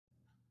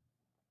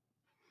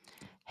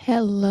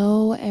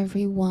Hello,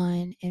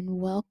 everyone, and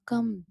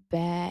welcome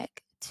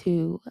back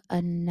to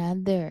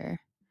another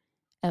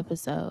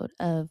episode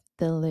of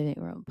the Living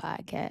Room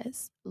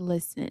Podcast.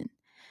 Listen,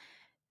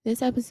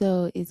 this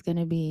episode is going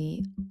to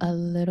be a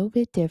little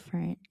bit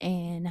different,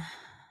 and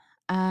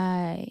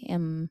I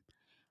am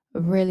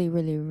really,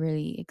 really,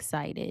 really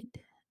excited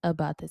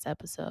about this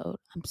episode.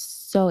 I'm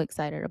so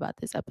excited about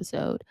this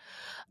episode.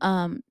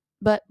 Um,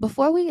 but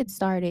before we get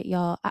started,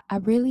 y'all, I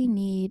really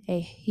need a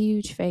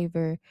huge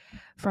favor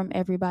from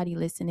everybody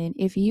listening.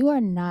 If you are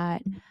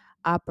not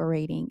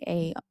operating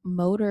a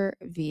motor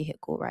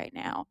vehicle right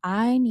now,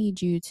 I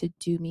need you to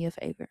do me a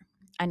favor.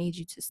 I need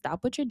you to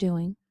stop what you're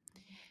doing,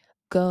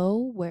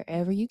 go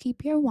wherever you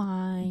keep your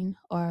wine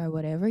or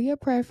whatever your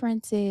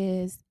preference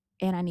is,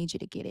 and I need you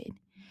to get it.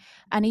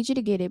 I need you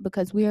to get it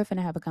because we are going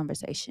to have a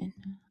conversation.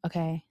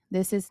 Okay.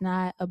 This is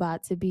not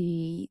about to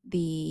be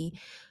the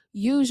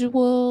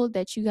usual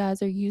that you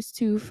guys are used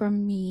to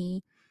from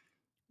me.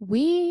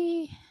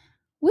 We're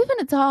going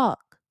to talk.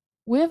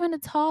 We're going to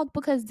talk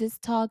because this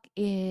talk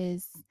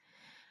is,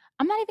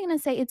 I'm not even going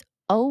to say it's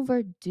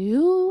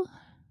overdue,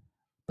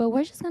 but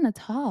we're just going to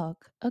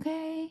talk.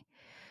 Okay.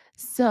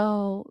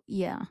 So,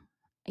 yeah,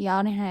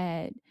 y'all done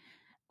had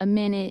a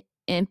minute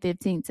and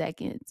 15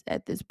 seconds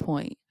at this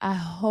point. I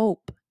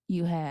hope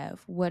you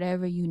have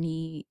whatever you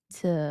need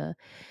to,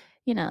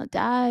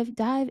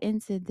 dive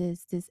into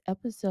this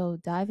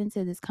episode, dive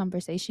into this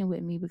conversation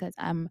with me because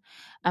I'm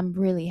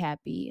really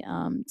happy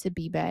to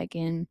be back.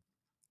 And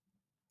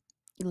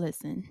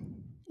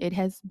listen, it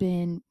has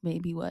been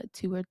maybe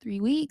 2 or 3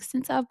 weeks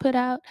since I've put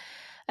out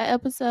an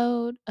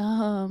episode.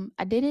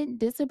 I didn't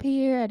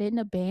disappear, I didn't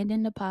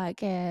abandon the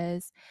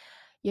podcast.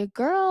 Your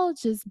girl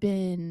just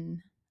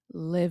been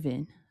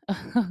living.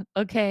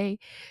 Okay.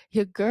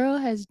 Your girl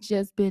has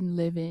just been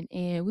living,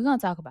 and we're gonna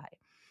talk about it.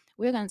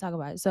 We're gonna talk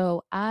about it.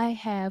 So I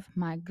have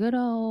my good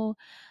old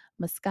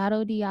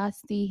Moscato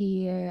d'Asti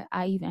here.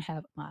 I even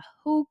have my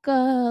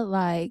hookah.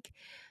 Like,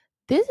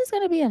 this is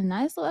going to be a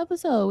nice little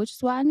episode, which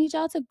is why I need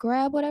y'all to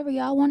grab whatever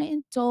y'all want to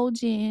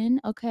indulge in.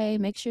 Okay.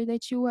 Make sure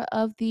that you are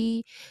of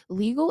the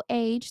legal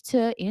age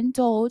to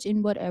indulge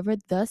in whatever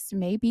thus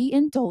may be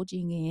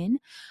indulging in.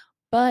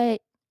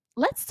 But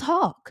let's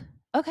talk.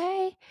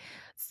 Okay.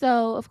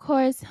 So, of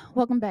course,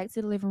 welcome back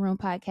to the Living Room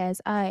Podcast.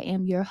 I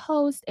am your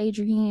host,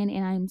 Adriann,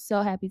 and I'm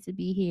so happy to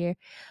be here.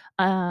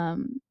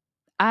 Um,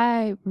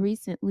 I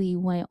recently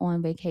went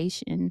on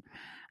vacation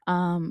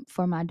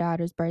for my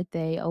daughter's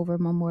birthday over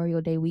Memorial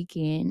Day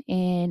weekend,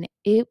 and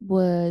it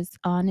was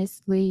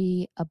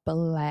honestly a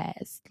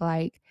blast.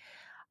 Like,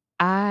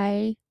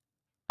 I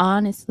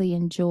honestly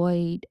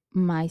enjoyed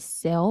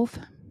myself,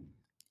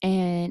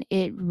 and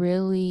it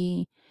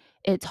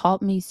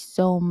taught me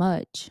so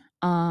much.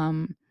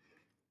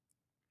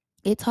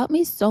 It taught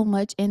me so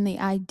much in the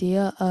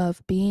idea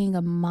of being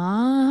a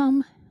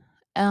mom.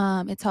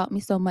 It taught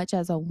me so much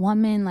as a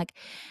woman. Like,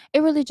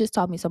 it really just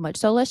taught me so much.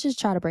 So let's just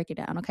try to break it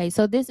down. Okay.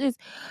 So this is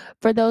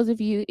for those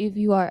of you, if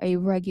you are a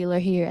regular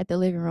here at the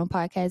Living Room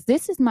Podcast,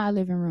 this is my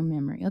living room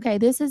memory. Okay.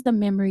 This is the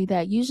memory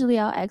that usually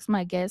I'll ask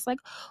my guests, like,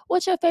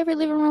 what's your favorite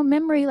living room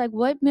memory? Like,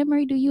 what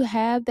memory do you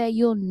have that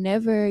you'll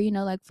never,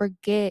 like,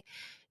 forget?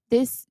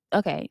 This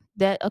okay,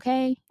 that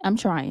okay, I'm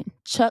trying.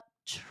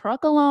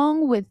 Truck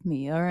along with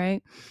me, all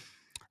right?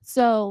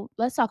 So,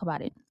 let's talk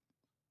about it.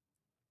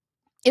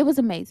 It was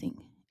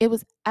amazing. It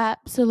was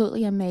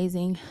absolutely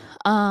amazing.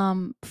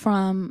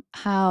 From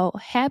how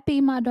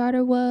happy my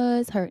daughter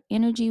was, her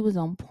energy was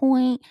on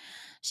point.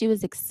 She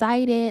was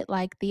excited.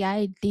 Like, the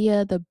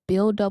idea, the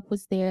buildup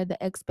was there,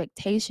 the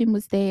expectation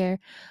was there.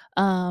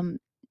 Um,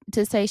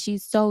 to say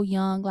she's so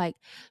young, like,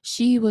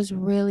 she was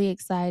really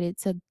excited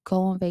to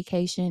go on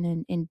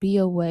vacation and be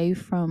away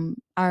from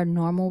our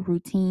normal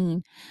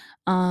routine.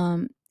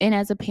 And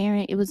as a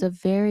parent, it was a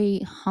very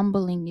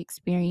humbling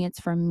experience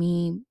for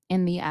me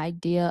in the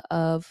idea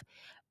of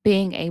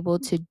being able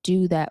to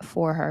do that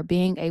for her,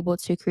 being able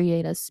to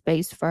create a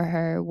space for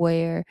her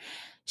where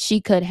she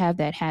could have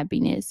that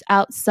happiness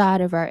outside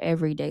of our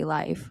everyday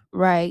life,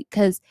 right?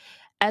 Because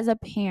as a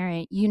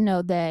parent, you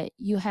know that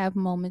you have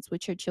moments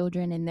with your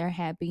children and they're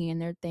happy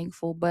and they're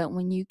thankful. But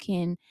when you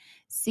can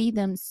see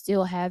them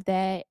still have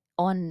that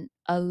on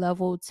a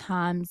level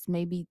times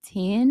maybe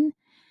 10,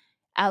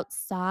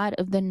 outside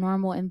of the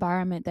normal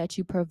environment that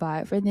you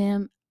provide for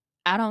them.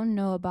 I don't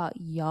know about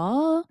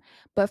y'all,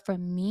 but for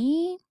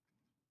me,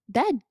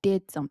 that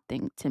did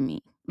something to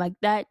me. Like,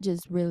 that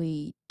just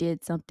really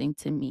did something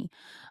to me.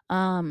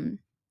 Um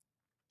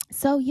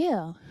so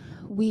yeah,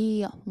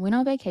 we went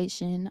on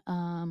vacation.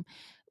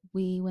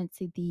 We went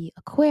to the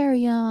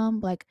aquarium.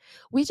 Like,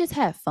 we just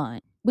had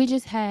fun. We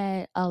just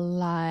had a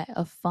lot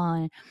of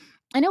fun,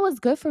 and it was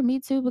good for me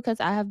too because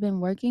I have been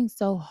working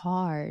so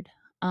hard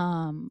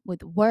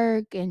with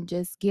work and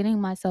just getting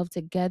myself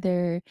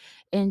together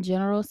in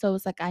general. So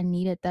it's like I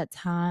needed that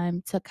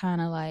time to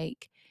kind of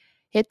like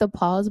hit the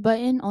pause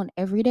button on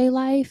everyday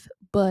life.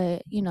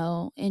 but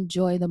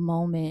enjoy the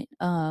moment,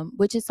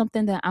 which is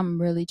something that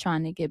I'm really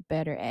trying to get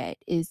better at,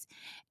 is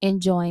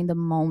enjoying the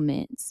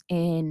moments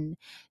and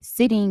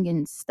sitting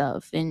and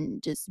stuff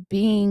and just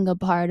being a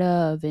part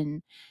of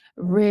and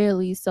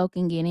really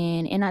soaking it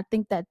in. And I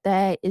think that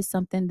that is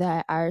something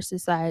that our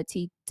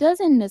society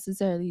doesn't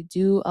necessarily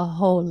do a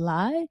whole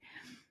lot.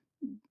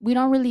 We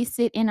don't really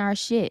sit in our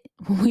shit.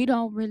 We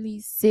don't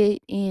really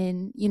sit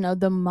in,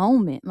 the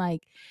moment.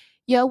 Like,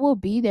 yeah, we'll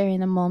be there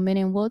in the moment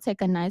and we'll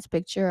take a nice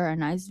picture or a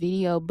nice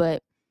video.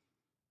 But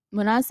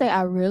when I say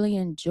I really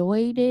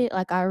enjoyed it,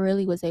 like I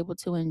really was able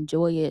to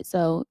enjoy it.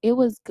 So it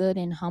was good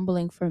and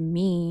humbling for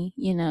me,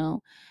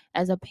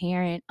 as a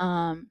parent.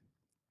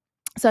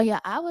 So yeah,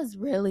 I was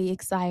really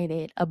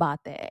excited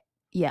about that.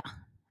 Yeah,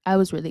 I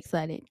was really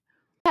excited.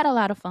 Had a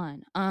lot of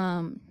fun.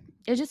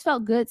 It just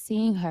felt good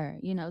seeing her,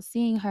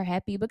 seeing her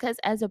happy, because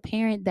as a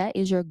parent, that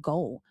is your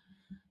goal.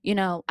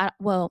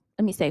 Well,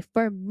 let me say,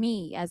 for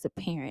me as a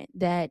parent,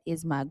 that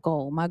is my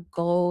goal. My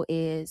goal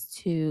is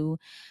to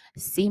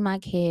see my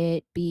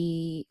kid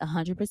be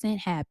 100%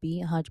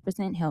 happy,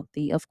 100%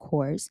 healthy, of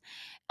course,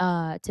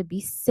 to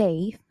be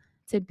safe,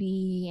 to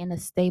be in a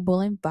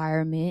stable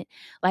environment.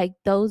 Like,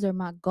 those are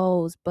my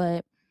goals.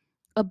 But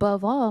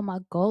above all, my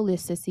goal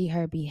is to see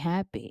her be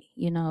happy,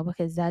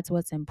 because that's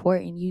what's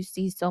important. You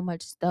see so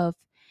much stuff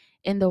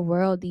in the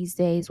world these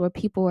days where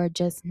people are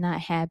just not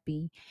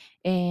happy.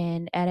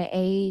 And at an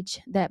age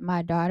that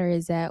my daughter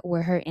is at,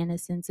 where her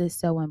innocence is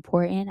so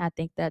important, I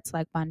think that's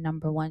like my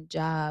number one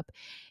job,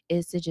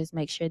 is to just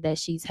make sure that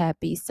she's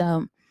happy.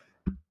 So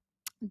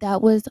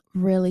that was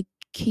really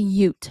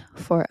cute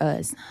for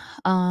us.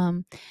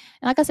 And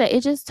like I said,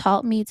 it just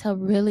taught me to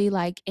really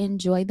like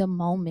enjoy the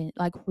moment,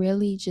 like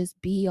really just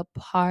be a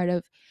part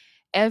of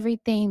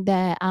everything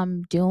that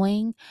I'm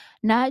doing,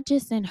 not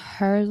just in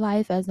her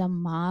life as a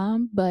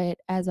mom, but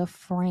as a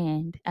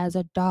friend, as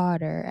a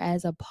daughter,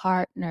 as a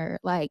partner.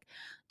 Like,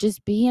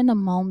 just be in the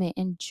moment,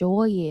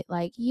 enjoy it.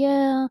 Like,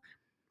 yeah,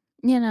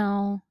 you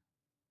know,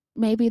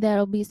 maybe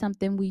that'll be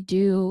something we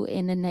do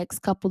in the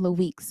next couple of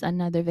weeks,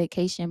 another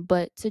vacation,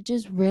 but to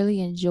just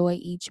really enjoy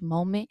each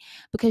moment,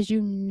 because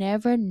you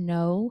never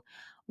know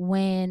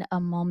when a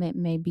moment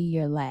may be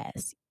your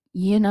last.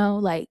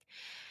 Like,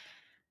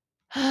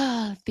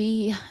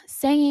 the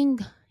saying,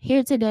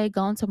 here today,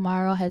 gone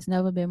tomorrow, has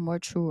never been more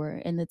truer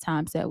in the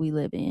times that we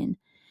live in.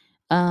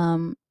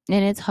 And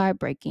it's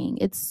heartbreaking.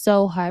 It's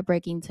so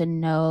heartbreaking to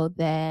know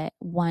that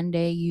one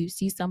day you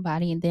see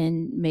somebody and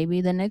then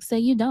maybe the next day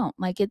you don't.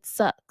 Like, it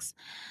sucks.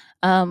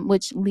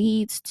 Which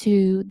leads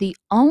to the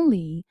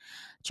only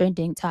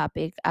trending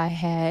topic I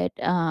had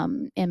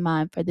in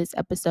mind for this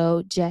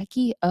episode.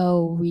 Jackie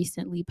O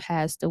recently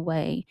passed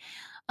away.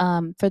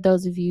 For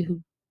those of you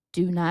who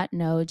do not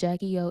know,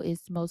 Jackie O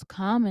is most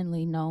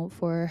commonly known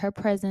for her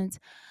presence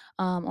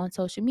on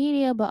social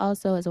media, but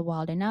also as a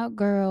Wild and Out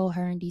girl.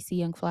 Her and DC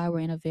Young Fly were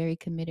in a very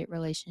committed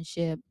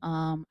relationship.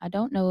 I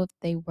don't know if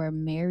they were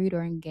married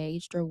or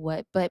engaged or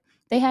what, but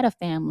they had a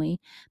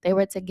family. They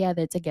were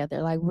together,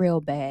 like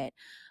real bad.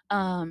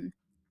 Um,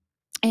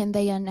 and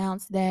they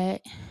announced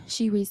that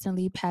she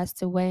recently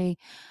passed away.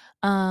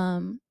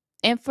 Um,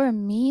 and for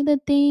me,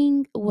 the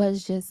thing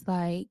was just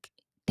like,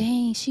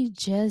 dang, she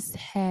just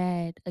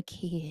had a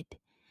kid.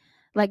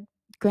 Like,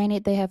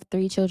 granted, they have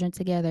 3 children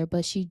together,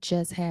 but she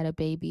just had a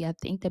baby. I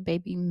think the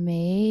baby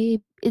may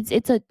it's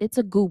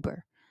a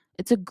goober.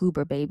 It's a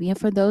goober baby. And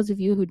for those of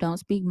you who don't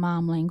speak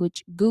mom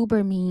language,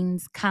 goober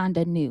means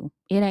kinda new.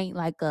 It ain't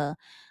like a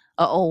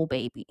old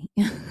baby.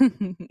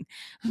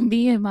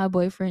 Me and my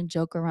boyfriend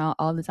joke around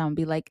all the time and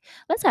be like,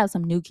 let's have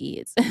some new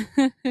kids.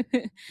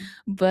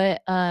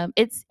 But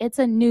it's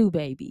a new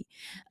baby.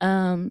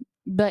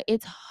 But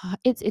it's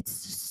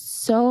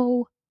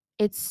so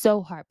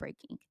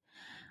heartbreaking.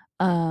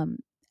 Um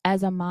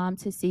as a mom,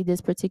 to see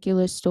this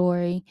particular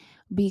story,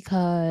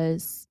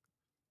 because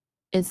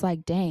it's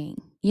like,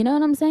 dang. You know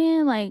what I'm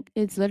saying? Like,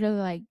 it's literally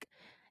like,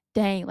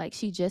 dang, like,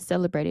 she just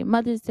celebrated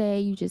Mother's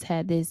Day. You just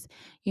had this,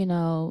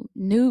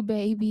 new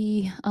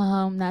baby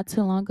not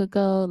too long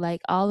ago. Like,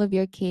 all of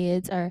your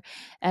kids are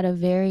at a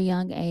very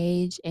young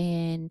age,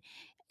 and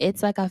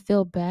it's like, I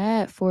feel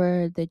bad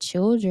for the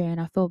children.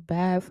 I feel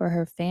bad for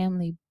her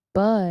family,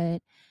 but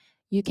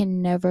you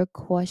can never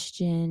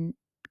question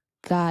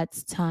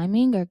God's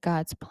timing or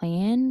God's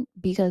plan,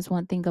 because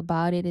one thing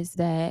about it is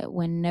that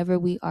whenever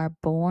we are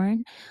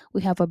born,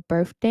 we have a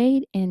birth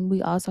date and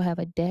we also have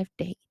a death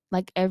date.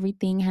 Like,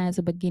 everything has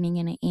a beginning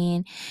and an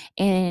end,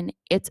 and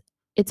it's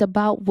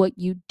about what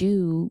you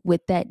do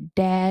with that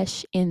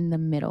dash in the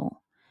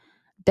middle.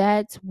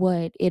 That's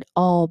what it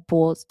all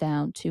boils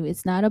down to.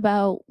 It's not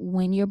about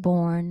when you're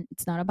born,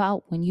 it's not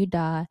about when you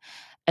die.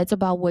 It's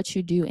about what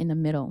you do in the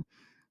middle.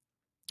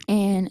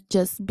 And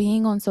just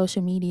being on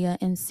social media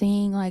and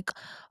seeing like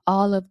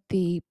all of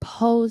the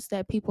posts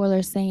that people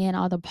are saying,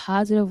 all the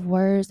positive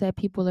words that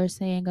people are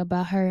saying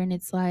about her, and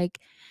it's like,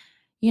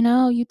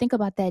 you think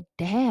about that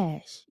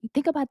dash. You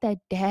think about that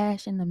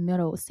dash in the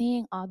middle,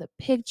 seeing all the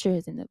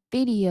pictures and the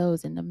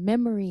videos and the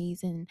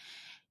memories, and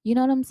you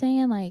know what I'm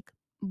saying? Like,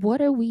 what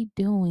are we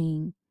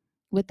doing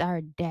with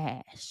our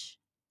dash?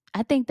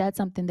 I think that's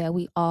something that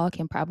we all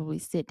can probably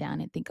sit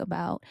down and think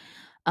about.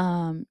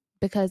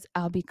 Because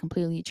I'll be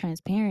completely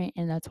transparent,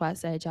 and that's why I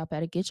said y'all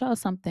better get y'all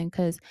something,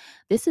 because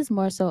this is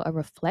more so a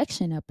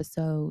reflection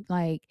episode.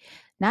 Like,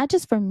 not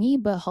just for me,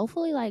 but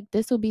hopefully, like,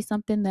 this will be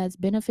something that's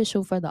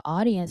beneficial for the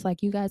audience.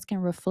 Like, you guys can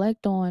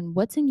reflect on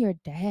what's in your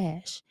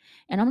dash.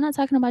 And I'm not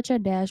talking about your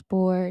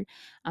dashboard.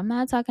 I'm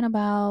not talking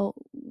about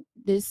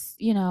this,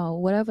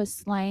 whatever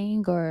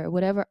slang or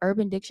whatever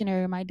Urban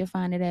Dictionary might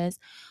define it as.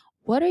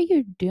 What are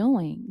you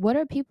doing? What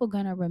are people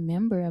going to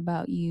remember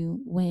about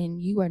you when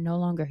you are no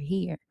longer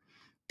here?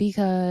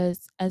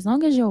 Because as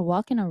long as you're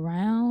walking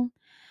around,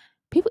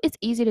 it's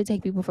easy to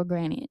take people for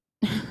granted.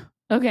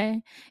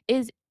 Okay?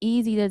 It's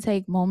easy to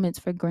take moments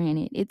for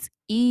granted. It's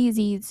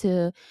easy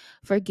to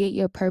forget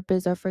your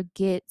purpose, or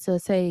forget to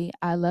say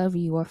I love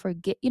you, or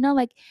forget,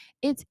 like,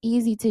 it's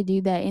easy to do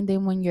that. And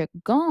then when you're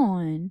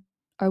gone,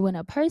 or when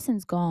a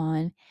person's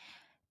gone,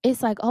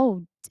 it's like,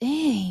 "Oh,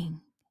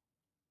 dang.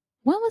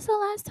 When was the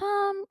last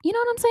time?" You know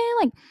what I'm saying?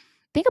 Like,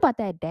 think about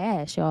that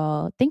dash,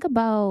 y'all. Think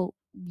about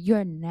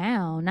your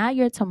now, not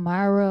your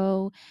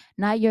tomorrow,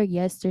 not your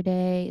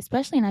yesterday,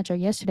 especially not your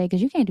yesterday,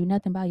 because you can't do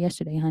nothing about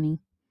yesterday, honey.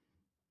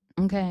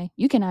 Okay?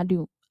 You cannot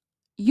do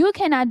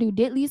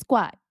diddly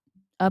squat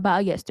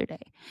about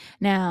yesterday.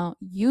 Now,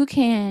 you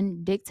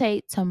can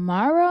dictate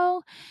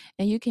tomorrow,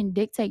 and you can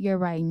dictate your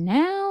right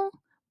now,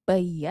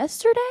 but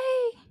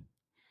yesterday,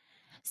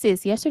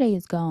 sis, yesterday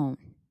is gone.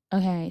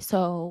 Okay,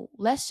 so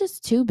let's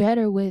just do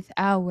better with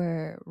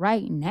our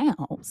right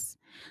nows,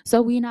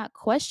 so we're not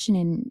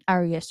questioning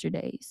our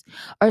yesterdays,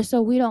 or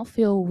so we don't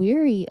feel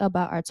weary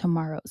about our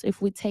tomorrows if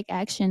we take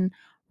action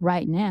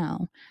right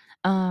now.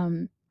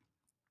 Um,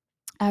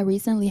 I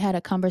recently had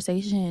a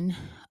conversation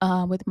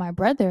with my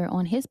brother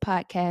on his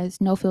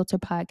podcast, No Filter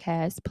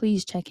Podcast.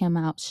 Please check him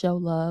out, show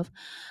love.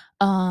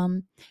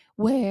 um,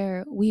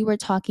 where we were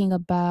talking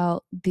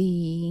about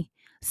the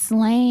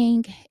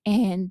slang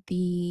and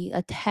the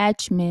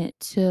attachment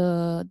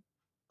to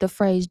the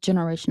phrase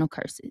generational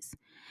curses.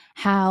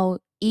 How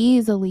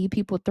easily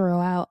people throw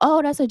out,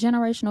 "Oh, that's a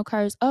generational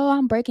curse. Oh,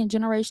 I'm breaking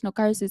generational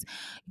curses.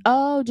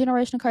 Oh,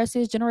 generational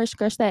curses, generational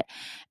curse that."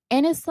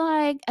 And it's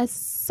like, at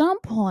some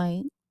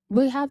point,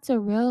 we have to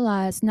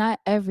realize not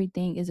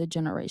everything is a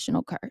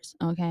generational curse,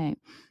 okay?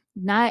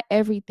 Not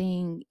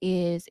everything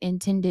is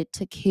intended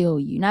to kill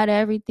you. Not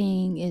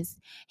everything is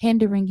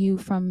hindering you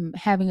from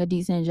having a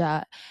decent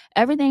job.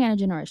 Everything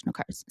ain't a generational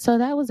curse. So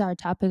that was our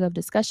topic of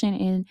discussion.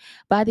 And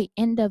by the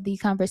end of the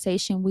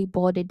conversation, we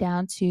boiled it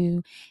down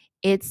to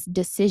it's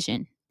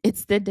decision.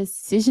 It's the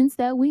decisions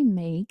that we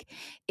make.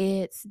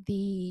 It's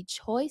the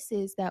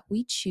choices that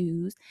we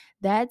choose.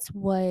 That's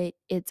what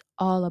it's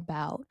all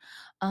about.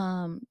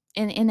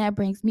 And that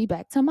brings me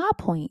back to my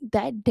point,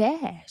 that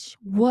dash.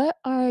 What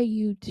are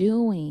you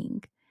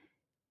doing?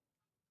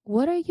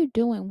 What are you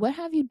doing? What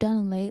have you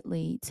done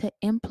lately to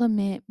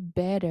implement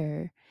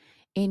better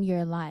in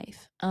your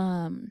life?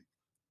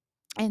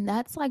 And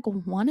that's like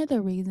one of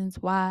the reasons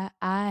why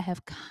I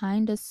have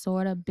kind of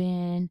sort of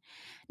been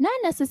not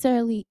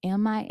necessarily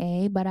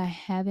MIA, but I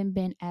haven't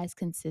been as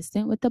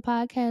consistent with the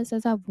podcast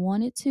as I've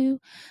wanted to,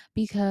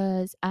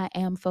 because I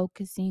am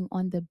focusing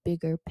on the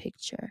bigger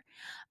picture.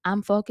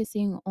 I'm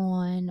focusing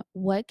on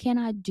what can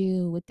I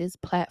do with this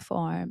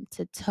platform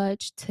to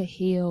touch, to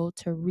heal,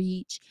 to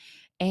reach,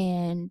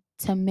 and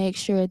to make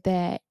sure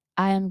that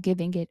I am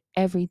giving it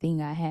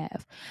everything I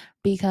have,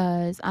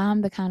 because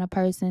I'm the kind of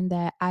person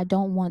that I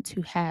don't want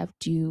to have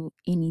do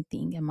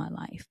anything in my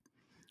life.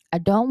 I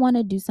don't want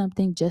to do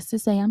something just to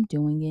say I'm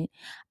doing it.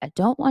 I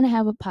don't want to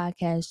have a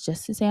podcast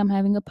just to say I'm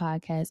having a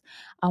podcast.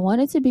 I want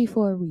it to be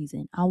for a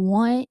reason. I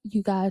want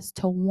you guys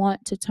to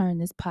want to turn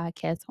this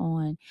podcast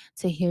on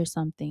to hear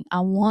something.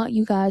 I want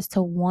you guys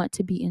to want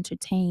to be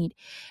entertained.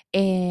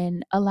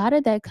 And a lot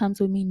of that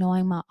comes with me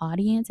knowing my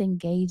audience,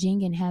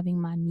 engaging and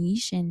having my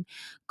niche, and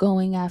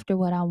going after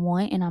what I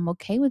want. And I'm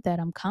okay with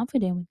that. I'm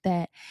confident with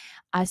that.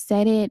 I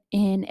said it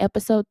in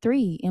episode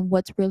 3 and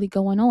what's really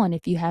going on.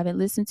 If you haven't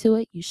listened to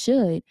it, you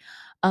should.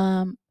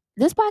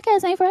 This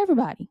podcast ain't for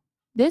everybody.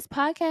 This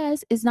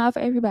podcast is not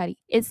for everybody.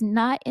 It's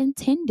not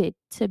intended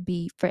to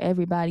be for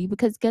everybody,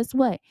 because guess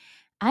what?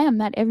 I am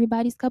not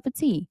everybody's cup of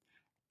tea.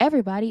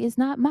 Everybody is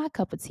not my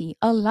cup of tea.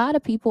 A lot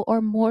of people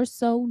are more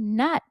so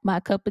not my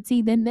cup of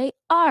tea than they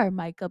are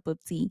my cup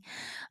of tea.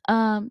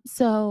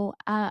 So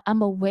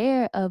I'm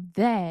aware of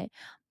that.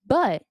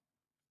 But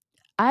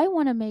I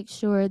want to make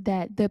sure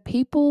that the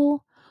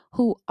people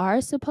who are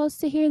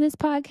supposed to hear this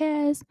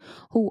podcast,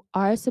 who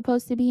are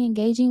supposed to be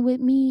engaging with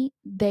me,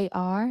 they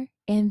are,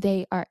 and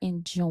they are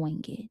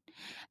enjoying it.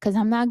 Because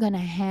I'm not going to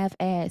half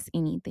ass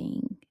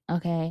anything.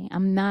 Okay.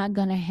 I'm not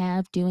going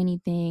to do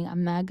anything.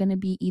 I'm not going to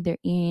be either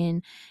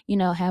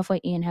halfway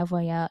in,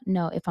 halfway out.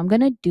 No, if I'm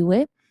going to do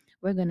it,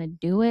 we're going to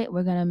do it.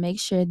 We're going to make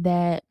sure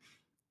that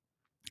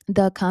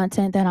the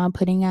content that I'm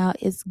putting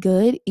out is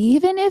good,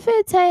 even if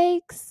it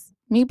takes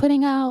me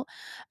putting out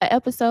an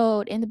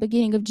episode in the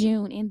beginning of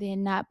June and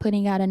then not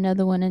putting out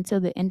another one until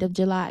the end of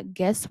July.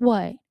 Guess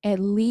what? At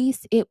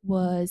least it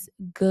was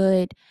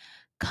good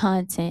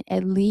content.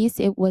 At least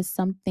it was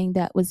something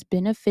that was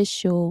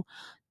beneficial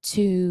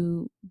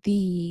to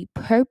the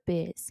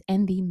purpose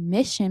and the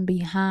mission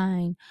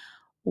behind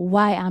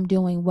why I'm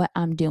doing what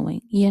I'm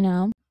doing, you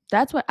know?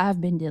 That's what I've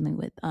been dealing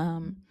with.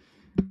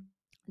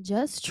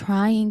 Just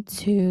trying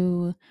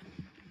to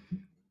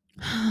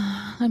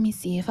let me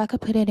see if I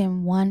could put it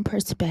in one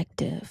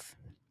perspective.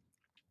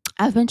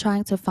 I've been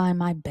trying to find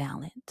my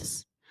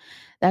balance.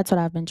 That's what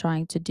I've been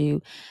trying to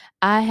do.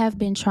 I have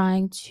been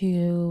trying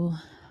to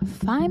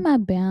find my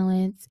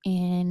balance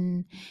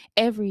in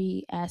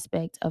every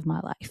aspect of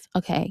my life,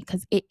 okay?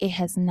 Because it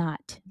has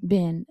not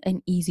been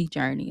an easy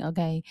journey,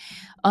 okay?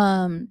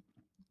 Um,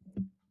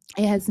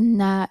 it has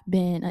not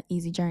been an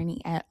easy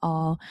journey at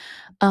all.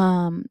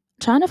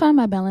 Trying to find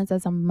my balance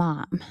as a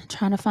mom,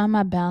 trying to find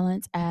my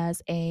balance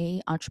as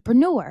a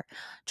entrepreneur,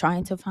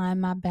 trying to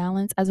find my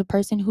balance as a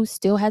person who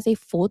still has a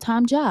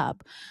full-time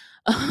job.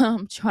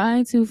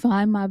 Trying to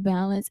find my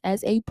balance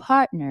as a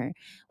partner,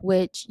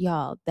 which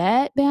y'all,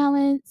 that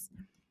balance,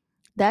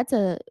 that's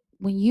a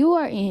when you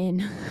are in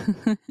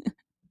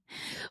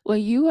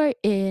when you are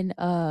in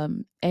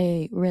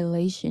a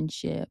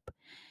relationship,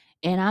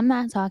 and I'm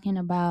not talking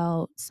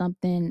about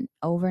something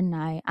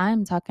overnight.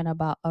 I'm talking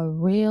about a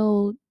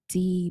real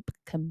deep,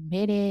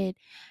 committed,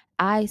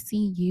 I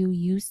see you,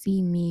 you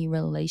see me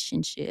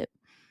relationship.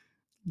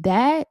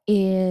 That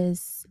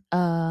is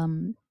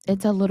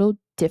it's a little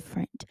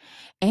different.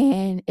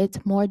 And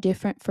it's more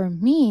different for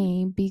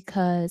me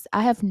because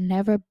I have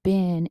never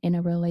been in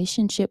a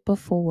relationship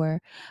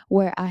before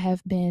where I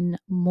have been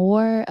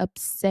more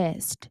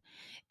obsessed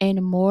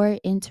and more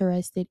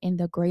interested in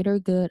the greater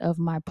good of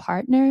my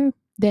partner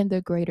than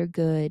the greater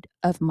good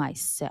of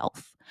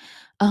myself.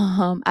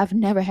 I've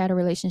never had a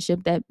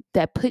relationship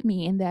that put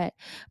me in that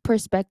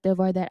perspective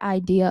or that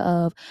idea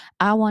of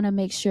I want to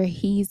make sure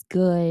he's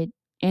good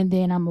and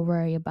then I'm gonna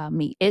worry about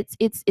me. It's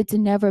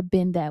never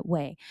been that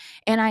way.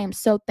 And I am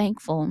so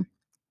thankful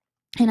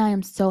and I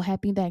am so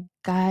happy that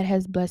God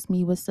has blessed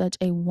me with such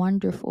a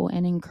wonderful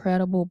and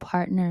incredible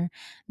partner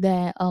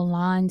that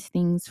aligns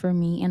things for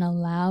me and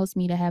allows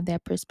me to have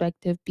that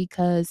perspective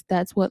because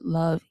that's what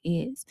love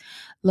is.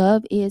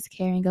 Love is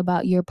caring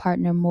about your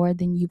partner more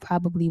than you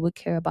probably would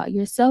care about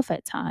yourself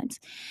at times.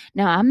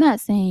 Now, I'm not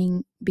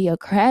saying be a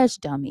crash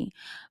dummy,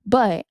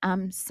 but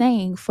I'm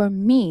saying for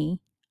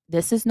me,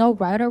 this is no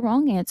right or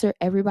wrong answer.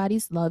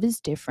 Everybody's love is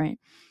different.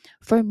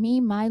 For me,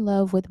 my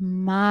love with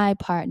my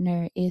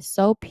partner is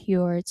so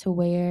pure to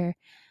where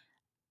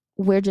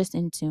we're just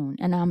in tune.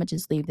 And I'm going to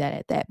just leave that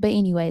at that. But,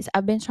 anyways,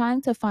 I've been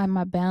trying to find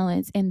my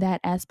balance in that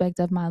aspect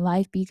of my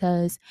life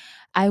because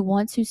I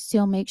want to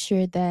still make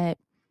sure that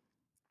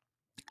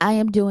I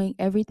am doing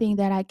everything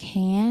that I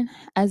can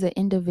as an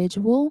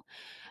individual,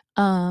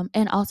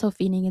 and also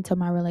feeding into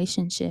my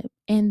relationship.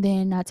 And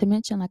then, not to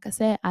mention, like I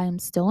said, I am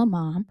still a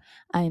mom.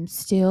 I am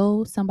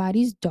still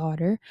somebody's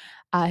daughter.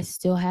 I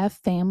still have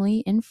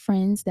family and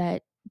friends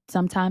that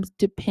sometimes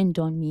depend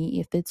on me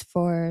if it's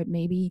for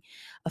maybe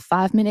a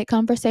 5-minute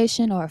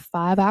conversation or a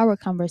 5-hour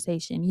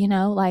conversation,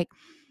 like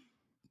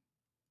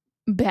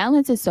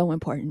balance is so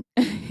important.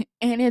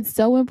 And it's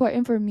so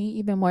important for me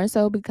even more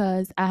so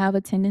because I have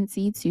a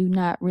tendency to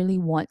not really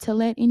want to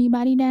let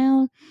anybody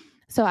down.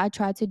 So I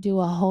try to do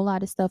a whole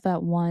lot of stuff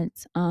at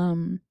once.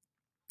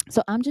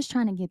 So I'm just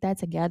trying to get that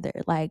together,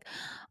 like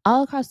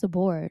all across the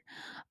board.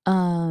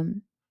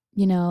 Um,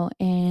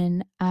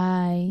 and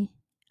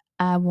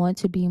I want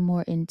to be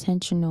more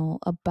intentional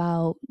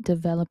about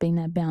developing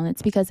that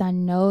balance because I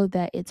know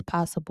that it's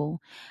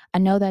possible. I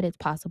know that it's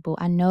possible.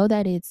 I know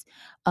that it's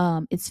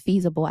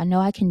feasible. I know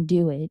I can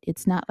do it.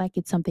 It's not like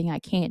it's something I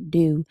can't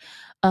do.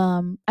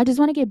 I just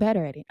want to get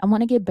better at it. I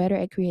want to get better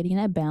at creating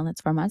that balance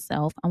for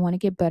myself. I want to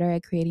get better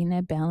at creating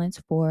that balance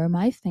for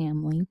my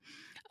family.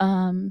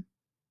 Um,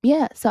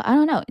 yeah, so I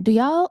don't know. Do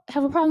y'all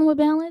have a problem with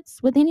balance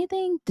with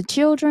anything? The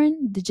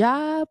children, the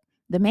job,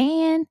 the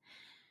man?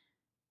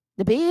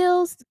 The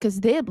bills,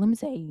 because let me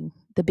tell you,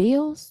 the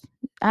bills,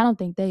 I don't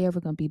think they ever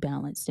gonna be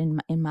balanced in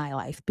my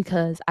life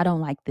because I don't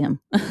like them.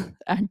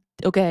 I,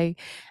 okay,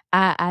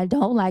 I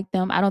don't like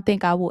them. I don't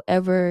think I will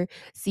ever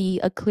see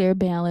a clear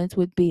balance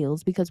with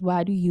bills because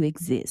why do you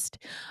exist?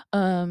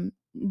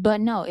 But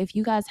no, if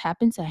you guys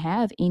happen to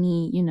have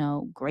any,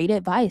 great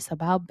advice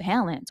about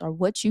balance or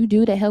what you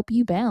do to help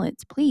you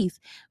balance, please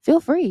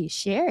feel free,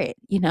 share it.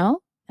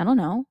 I don't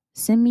know.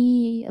 Send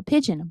me a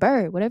pigeon, a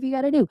bird, whatever you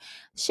got to do,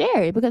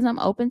 share it because I'm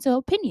open to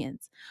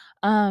opinions.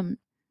 Um,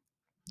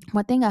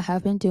 One thing I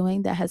have been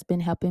doing that has been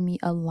helping me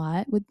a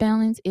lot with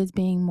balance is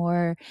being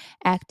more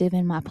active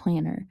in my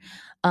planner.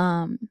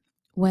 Um,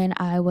 when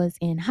I was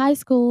in high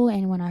school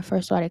and when I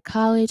first started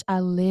college,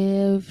 I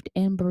lived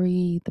and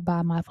breathed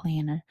by my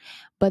planner.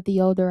 But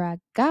the older I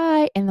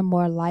got and the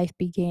more life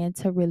began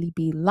to really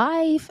be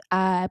life,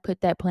 I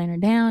put that planner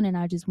down and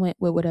I just went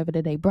with whatever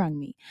the day brought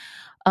me.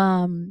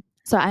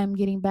 So I'm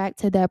getting back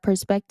to that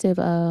perspective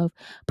of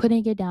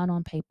putting it down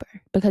on paper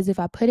because if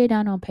I put it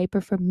down on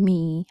paper for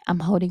me, I'm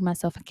holding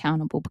myself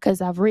accountable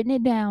because I've written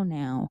it down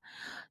now.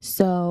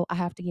 So I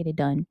have to get it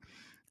done.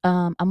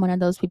 I'm one of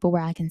those people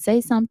where I can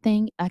say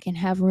something, I can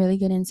have really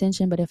good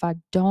intention, but if I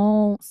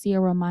don't see a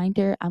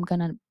reminder, I'm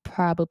gonna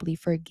probably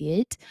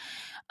forget,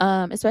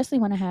 especially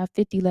when I have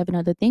 50, 11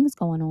 other things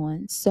going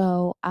on.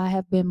 So I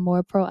have been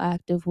more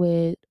proactive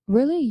with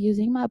really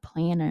using my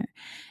planner,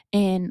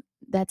 and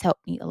that's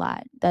helped me a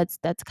lot. That's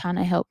kind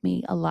of helped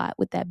me a lot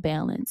with that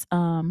balance.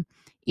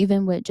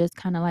 Even with just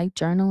kind of like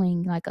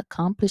journaling like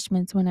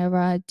accomplishments whenever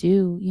I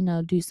do,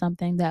 do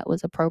something that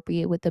was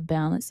appropriate with the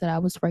balance that I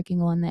was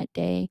working on that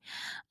day.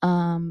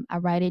 I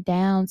write it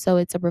down so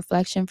it's a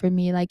reflection for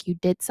me, like you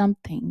did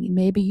something.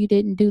 Maybe you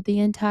didn't do the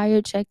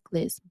entire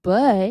checklist,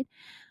 but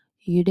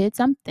you did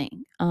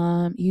something.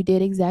 You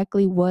did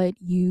exactly what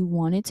you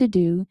wanted to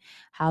do,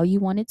 how you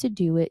wanted to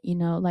do it,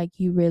 like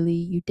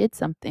you did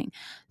something.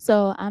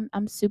 So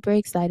I'm super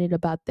excited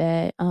about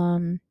that.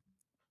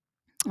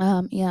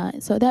 Yeah,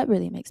 so that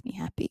really makes me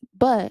happy.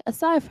 But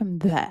aside from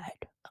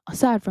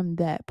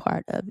that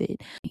part of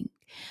it,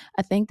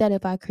 I think that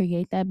if I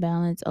create that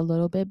balance a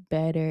little bit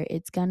better,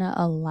 it's gonna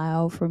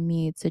allow for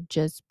me to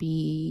just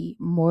be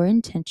more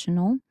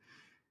intentional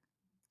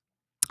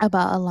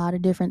about a lot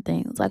of different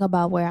things, like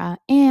about where I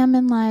am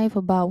in life,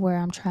 about where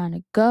I'm trying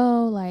to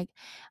go. Like,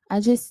 I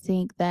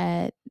think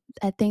that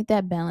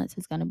balance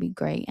is going to be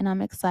great. And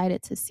I'm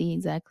excited to see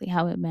exactly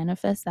how it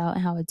manifests out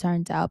and how it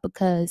turns out.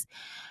 Because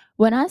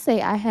when I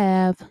say I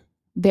have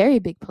very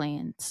big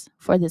plans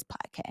for this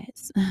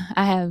podcast,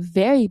 I have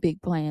very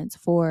big plans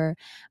for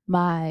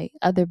my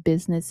other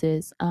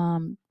businesses.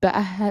 But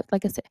I have,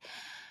 like I said,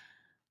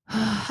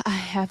 I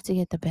have to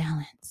get the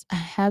balance. I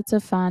have to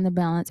find the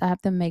balance. I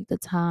have to make the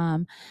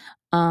time,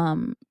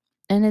 um,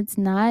 and it's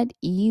not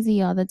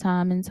easy all the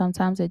time, and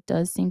sometimes it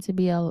does seem to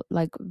be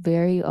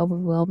very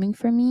overwhelming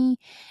for me,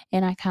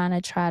 and I kind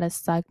of try to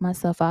psych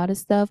myself out of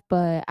stuff,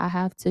 but I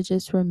have to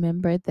just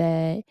remember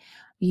that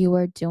you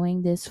are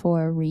doing this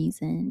for a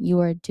reason. You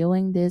are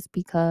doing this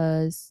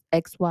because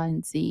X, Y,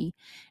 and Z.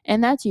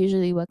 And that's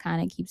usually what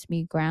kind of keeps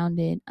me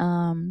grounded.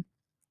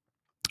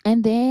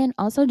 And then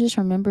also just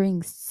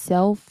remembering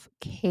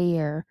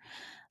self-care.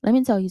 Let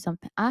me tell you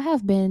something. I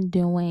have been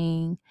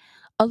doing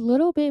a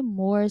little bit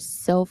more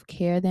self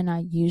care than I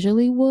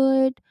usually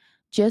would,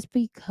 just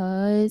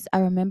because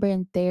I remember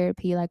in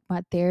therapy, like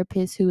my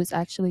therapist, who is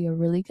actually a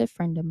really good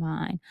friend of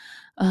mine,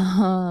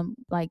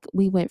 like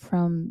we went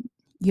from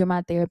you're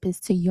my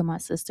therapist to you're my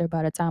sister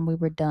by the time we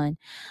were done.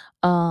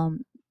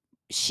 Um,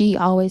 she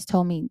always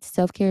told me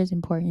self-care is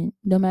important,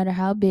 no matter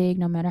how big,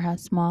 no matter how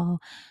small.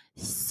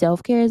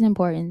 Self-care is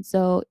important.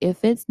 So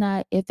if it's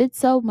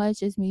so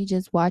much as me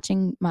just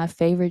watching my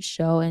favorite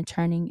show and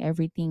turning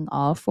everything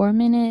off for a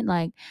minute,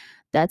 like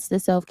that's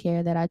the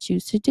self-care that I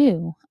choose to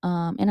do.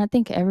 And I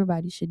think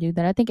everybody should do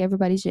that. I think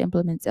everybody should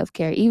implement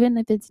self-care, even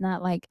if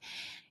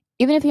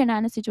you're not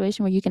in a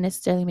situation where you can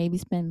necessarily maybe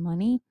spend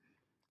money.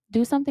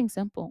 Do something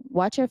simple.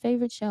 Watch your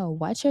favorite show.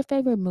 Watch your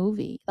favorite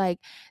movie. Like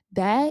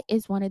that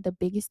is one of the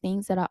biggest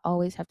things that I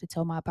always have to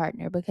tell my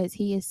partner, because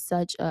he is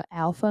such a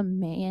alpha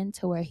man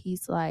to where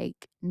he's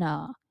like,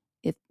 nah,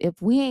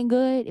 if we ain't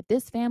good, if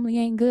this family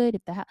ain't good,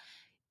 if the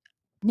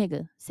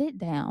nigga, sit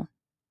down.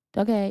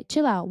 Okay,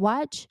 chill out.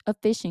 Watch a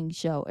fishing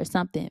show or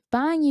something.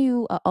 Find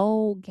you a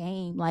old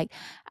game. Like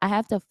I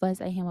have to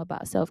fuss at him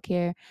about self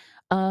care.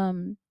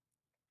 Um,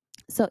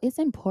 so it's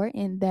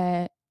important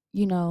that,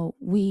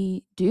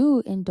 we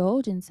do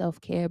indulge in self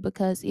care,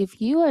 because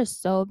if you are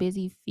so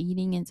busy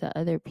feeding into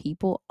other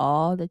people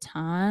all the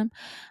time,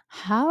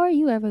 how are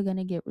you ever going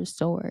to get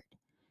restored?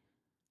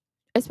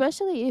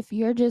 Especially if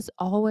you're just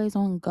always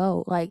on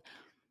go. Like,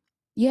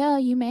 yeah,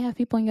 you may have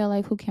people in your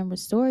life who can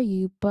restore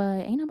you, but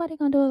ain't nobody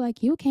gonna do it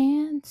like you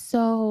can.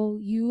 So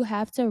you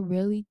have to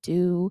really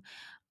do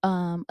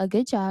a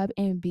good job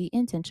and be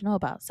intentional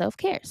about self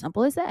care.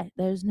 Simple as that.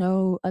 There's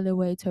no other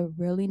way to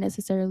really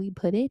necessarily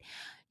put it.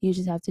 You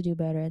just have to do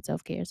better at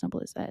self care.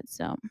 Simple as that.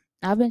 So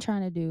I've been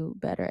trying to do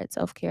better at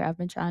self care. I've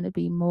been trying to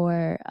be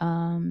more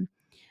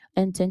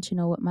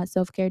intentional with my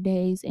self-care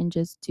days and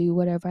just do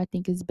whatever I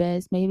think is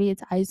best. Maybe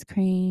it's ice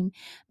cream,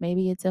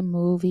 maybe it's a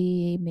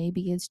movie,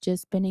 maybe it's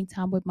just spending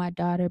time with my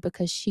daughter,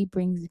 because she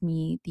brings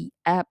me the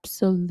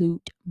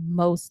absolute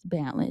most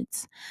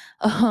balance.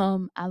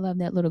 I love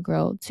that little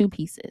girl, two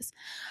pieces.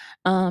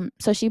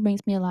 So she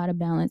brings me a lot of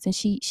balance, and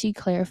she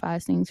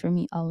clarifies things for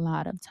me a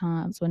lot of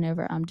times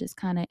whenever I'm just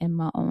kind of in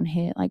my own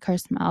head. Like her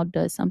smile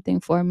does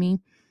something for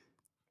me.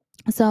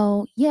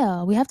 So,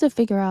 yeah, we have to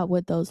figure out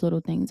what those little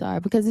things are,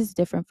 because it's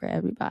different for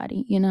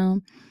everybody, you know?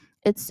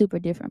 It's super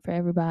different for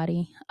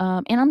everybody.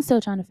 And I'm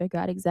still trying to figure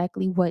out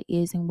exactly what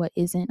is and what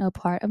isn't a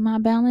part of my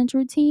balance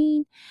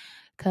routine,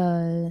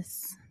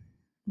 because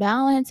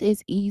balance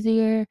is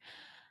easier.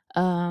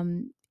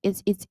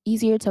 It's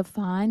easier to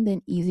find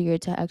than easier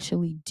to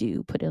actually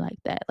do, put it like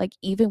that. Like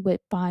even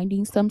with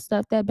finding some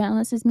stuff that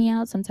balances me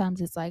out,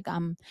 sometimes it's like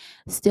I'm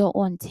still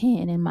on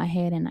 10 in my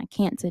head and I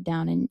can't sit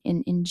down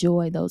and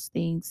enjoy those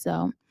things.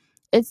 So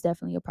it's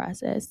definitely a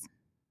process.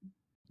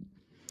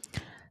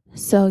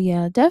 So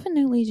yeah,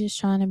 definitely just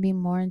trying to be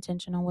more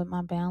intentional with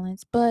my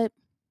balance. But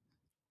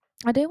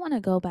I did want to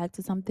go back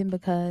to something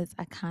because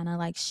I kind of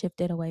like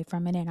shifted away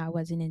from it and I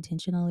wasn't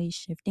intentionally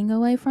shifting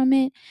away from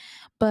it.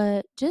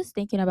 But just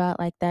thinking about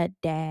like that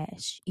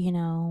dash,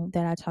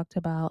 that I talked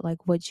about,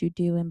 like what you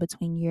do in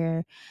between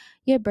your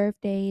birth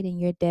date and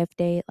your death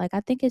date. Like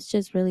I think it's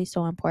just really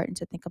so important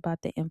to think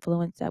about the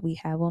influence that we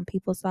have on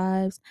people's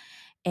lives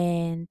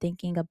and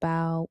thinking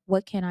about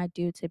what can I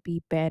do to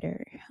be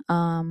better.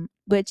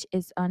 Which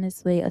is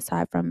honestly,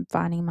 aside from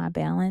finding my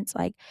balance,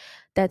 like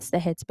that's the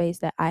headspace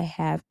that I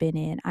have been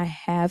in. I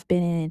have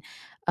been in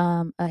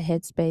a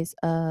headspace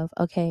of,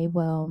 okay,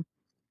 well,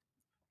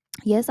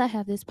 yes, I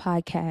have this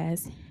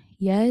podcast.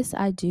 Yes,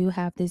 I do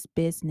have this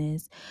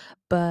business,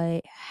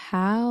 but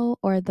how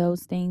are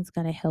those things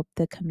going to help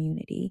the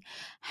community?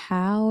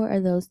 How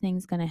are those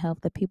things going to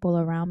help the people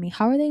around me?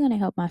 How are they going to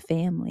help my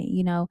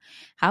family?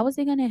 How is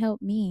it going to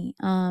help me?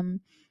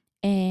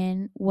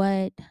 And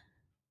what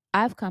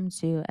I've come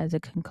to as a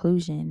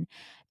conclusion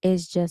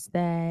is just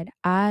that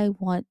I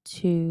want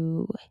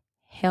to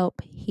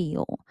help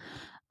heal.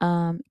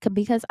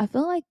 Because I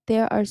feel like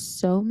there are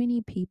so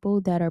many people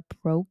that are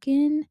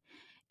broken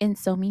in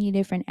so many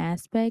different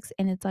aspects,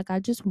 and it's like I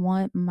just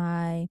want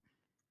my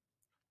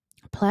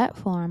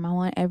platform, I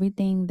want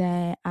everything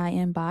that I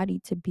embody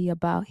to be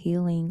about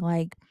healing.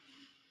 Like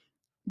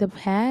the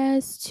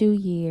past 2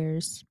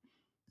 years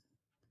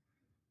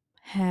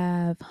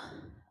have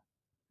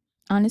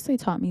honestly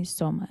taught me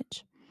so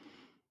much.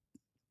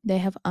 They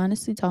have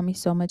honestly taught me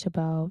so much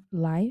about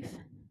life.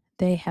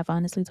 They have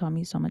honestly taught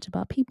me so much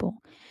about people.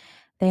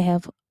 They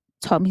have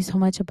taught me so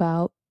much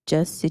about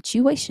just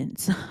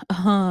situations.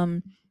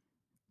 um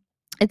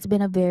it's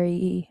been a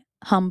very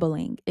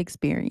humbling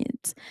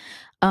experience,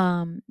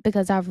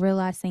 because I've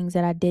realized things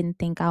that I didn't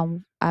think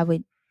I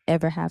would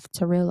ever have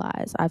to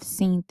realize. I've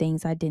seen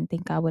things I didn't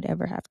think I would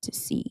ever have to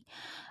see.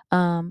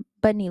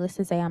 But needless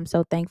to say, I'm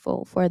so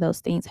thankful for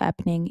those things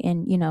happening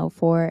and,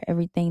 for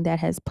everything that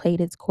has played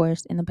its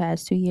course in the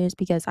past 2 years,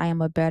 because I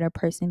am a better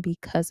person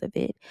because of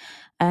it.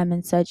 I'm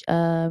in such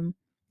a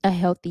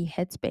healthy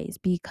headspace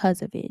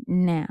because of it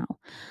now.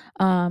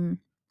 Um,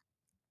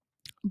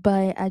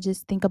 but I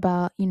just think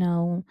about,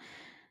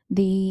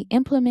 the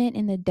implement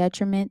and the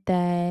detriment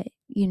that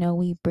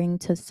we bring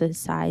to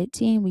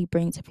society and we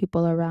bring to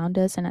people around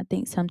us. And I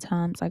think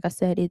sometimes, like I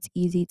said, it's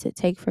easy to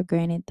take for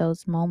granted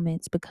those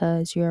moments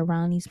because you're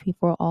around these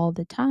people all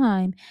the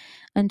time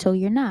until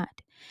you're not.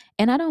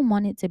 And I don't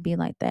want it to be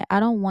like that. I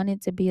don't want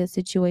it to be a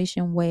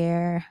situation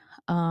where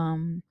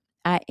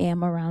I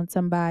am around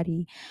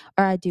somebody,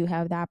 or I do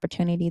have the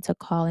opportunity to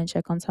call and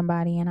check on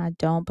somebody and I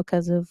don't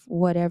because of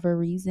whatever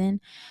reason.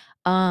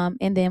 And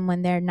then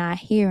when they're not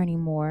here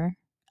anymore,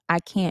 I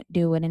can't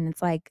do it. And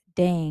it's like,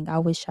 dang, I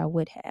wish I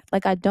would have.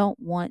 Like, I don't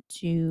want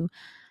to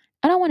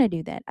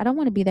do that. I don't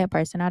want to be that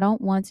person. I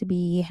don't want to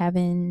be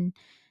having,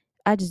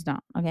 I just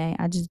don't. Okay.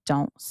 I just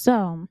don't.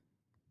 So,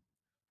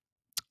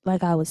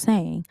 like I was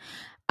saying,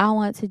 I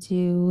want to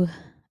do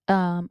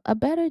a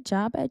better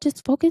job at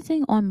just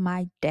focusing on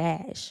my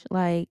dash.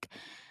 Like,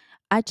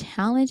 I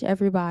challenge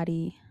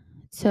everybody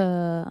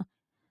to,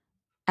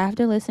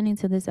 after listening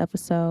to this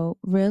episode,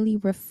 really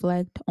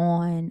reflect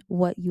on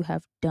what you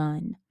have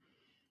done.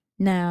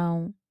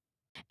 Now,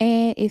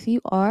 and if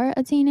you are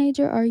a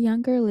teenager or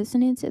younger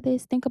listening to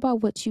this, think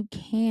about what you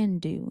can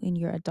do in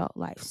your adult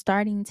life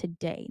starting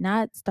today,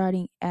 not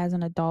starting as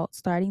an adult,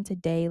 starting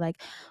today. Like,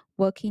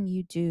 what can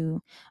you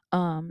do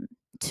um,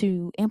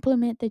 to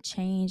implement the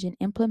change and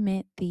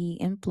implement the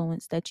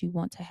influence that you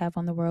want to have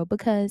on the world?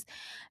 Because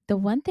the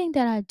one thing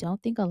that I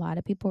don't think a lot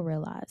of people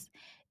realize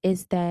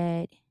is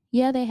that,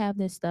 yeah, they have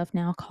this stuff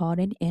now called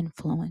an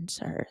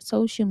influencer,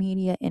 social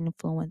media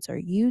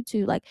influencer,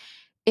 YouTube, like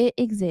it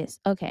exists.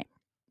 Okay.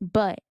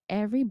 But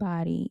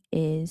everybody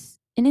is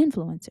an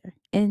influencer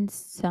in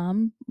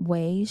some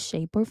way,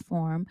 shape, or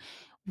form.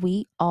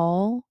 We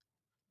all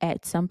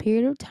at some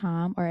period of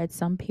time or at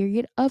some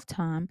period of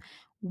time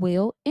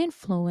will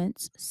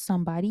influence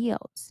somebody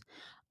else.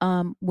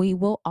 We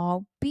will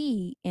all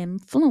be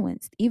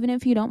influenced, even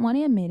if you don't want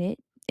to admit it.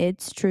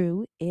 It's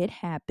true. It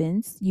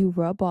happens. You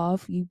rub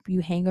off.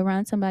 You hang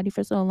around somebody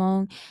for so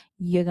long,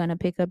 you're gonna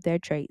pick up their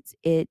traits.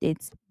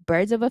 It's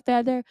birds of a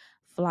feather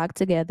flock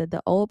together.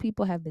 The old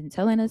people have been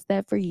telling us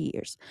that for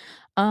years.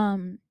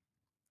 Um,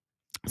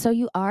 so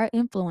you are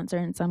an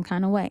influencer in some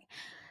kind of way.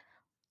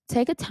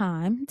 Take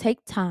time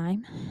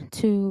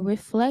to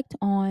reflect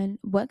on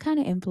what kind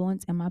of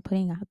influence am I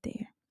putting out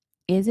there?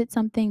 Is it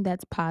something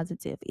that's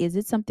positive? Is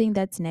it something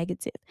that's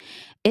negative?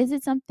 Is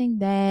it something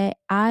that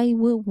I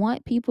would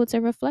want people to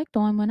reflect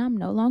on when I'm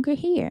no longer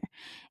here?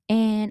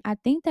 And I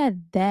think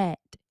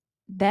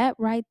that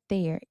right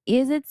there,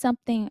 is it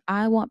something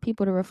I want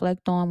people to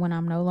reflect on when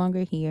I'm no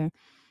longer here?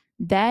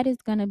 That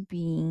is going to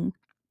be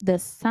the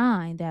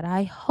sign that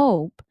I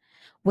hope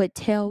would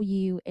tell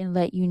you and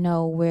let you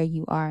know where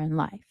you are in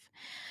life.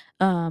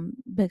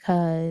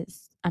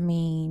 Because I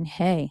mean,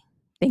 hey,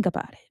 think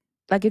about it.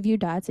 Like if you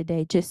die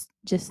today, just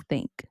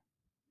think.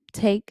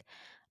 Take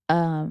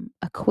a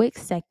quick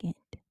second.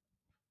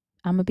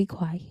 I'm gonna be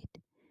quiet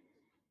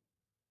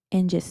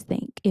and just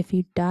think. If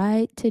you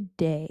died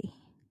today,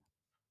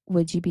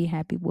 would you be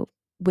happy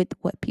with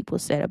what people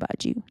said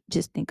about you?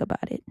 Just think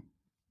about it.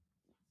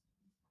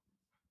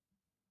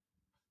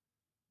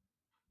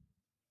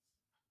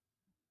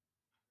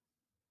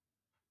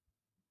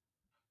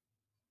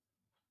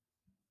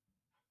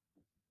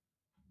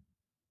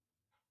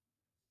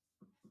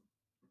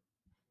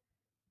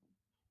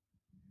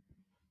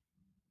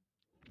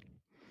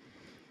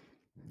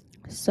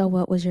 So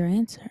what was your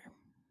answer?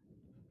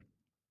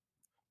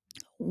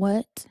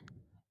 What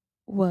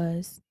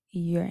was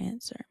your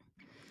answer?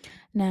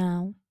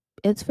 Now,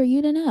 it's for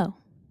you to know.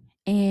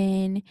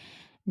 And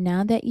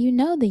now that you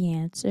know the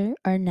answer,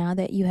 or now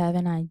that you have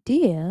an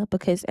idea,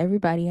 because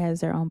everybody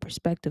has their own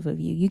perspective of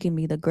you, you can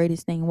be the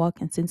greatest thing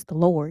walking since the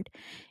Lord,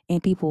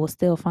 and people will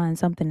still find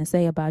something to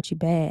say about you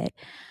bad.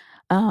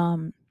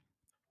 Um,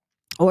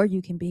 or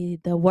you can be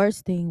the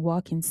worst thing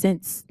walking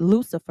since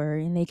Lucifer,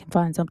 and they can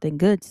find something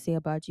good to say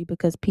about you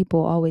because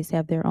people always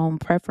have their own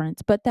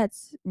preference. But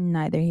that's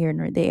neither here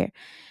nor there.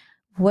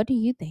 What do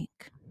you think?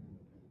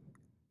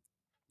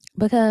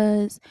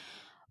 Because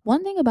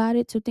one thing about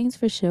it, two things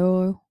for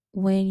sure.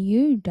 When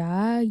you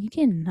die, you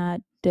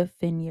cannot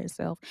defend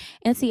yourself.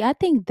 And see, I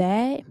think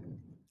that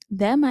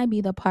might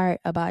be the part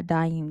about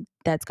dying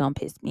that's gonna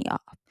piss me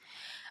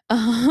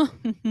off.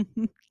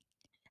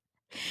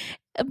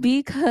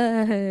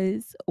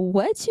 Because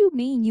what you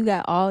mean you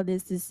got all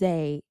this to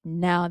say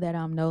now that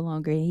I'm no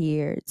longer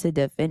here to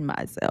defend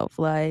myself?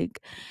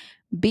 Like,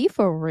 be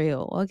for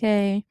real,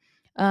 okay?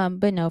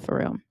 But no, for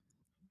real.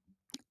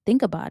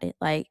 Think about it.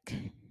 Like,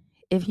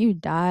 if you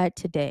died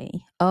today,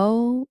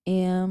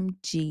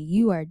 OMG,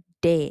 you are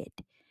dead.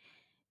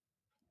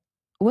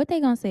 What they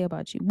gonna say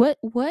about you?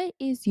 What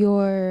is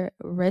your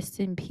rest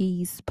in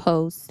peace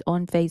post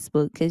on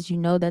Facebook? Because you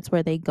know that's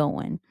where they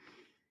going.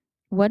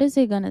 What is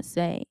it gonna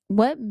say?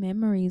 What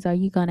memories are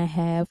you gonna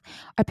have?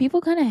 Are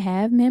people gonna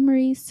have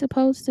memories to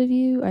post of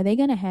you? Are they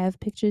gonna have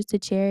pictures to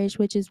cherish?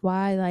 Which is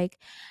why, like,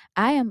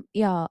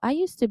 y'all, I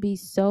used to be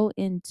so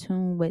in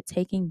tune with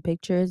taking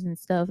pictures and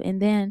stuff.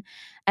 And then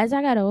as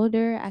I got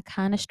older, I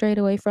kind of strayed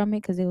away from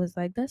it because it was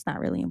like, that's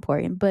not really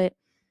important. But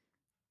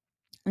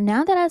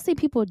now that I see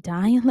people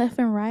dying left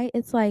and right,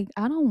 it's like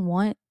I don't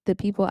want the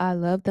people I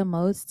love the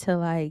most to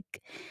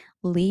like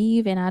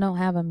leave and I don't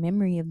have a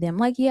memory of them.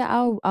 Like, yeah,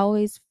 I'll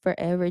always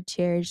forever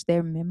cherish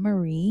their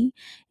memory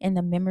and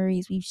the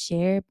memories we've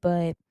shared,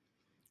 but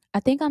I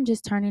think I'm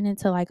just turning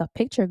into like a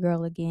picture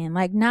girl again.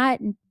 Like,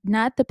 not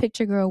the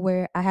picture girl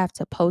where I have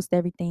to post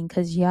everything,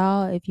 cuz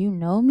y'all, if you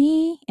know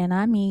me, and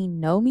I mean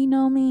know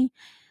me,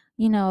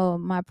 you know,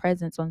 my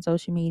presence on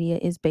social media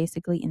is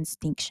basically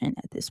instinction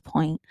at this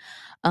point.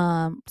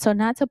 So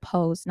not to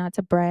post, not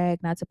to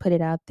brag, not to put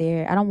it out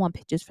there. I don't want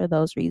pictures for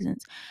those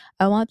reasons.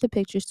 I want the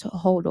pictures to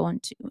hold on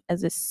to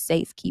as a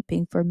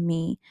safekeeping for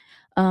me.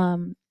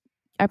 Um,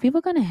 are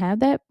people going to have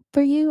that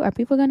for you? Are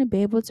people going to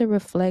be able to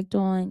reflect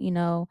on,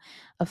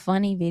 a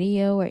funny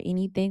video or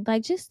anything?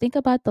 Like, just think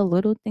about the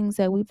little things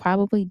that we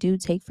probably do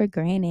take for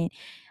granted.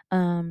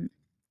 Um,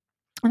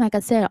 and like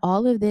I said,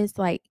 all of this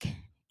like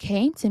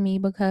came to me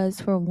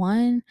because for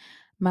one,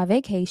 my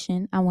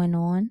vacation I went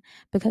on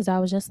because I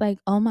was just like,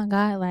 oh my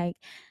God, like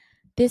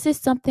this is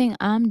something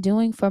I'm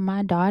doing for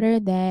my daughter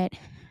that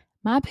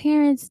my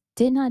parents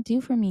did not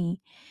do for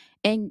me.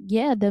 And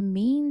yeah, the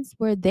means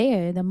were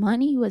there. The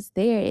money was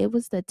there. It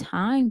was the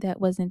time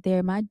that wasn't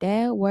there. My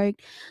dad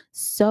worked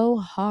so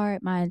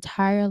hard my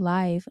entire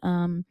life.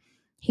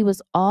 He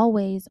was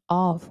always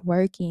off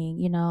working,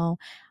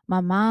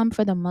 My mom,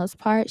 for the most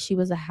part, she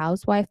was a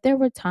housewife. There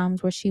were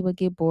times where she would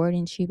get bored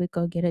and she would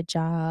go get a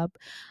job.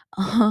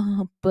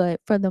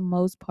 But for the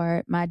most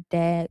part, my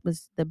dad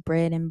was the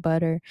bread and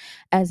butter,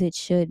 as it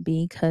should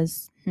be,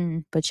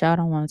 but y'all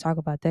don't want to talk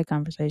about that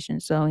conversation.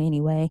 So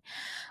anyway,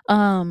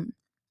 um,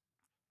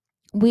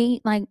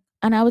 we like,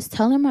 and I was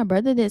telling my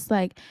brother this,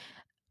 like,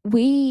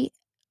 we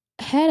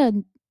had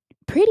a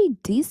pretty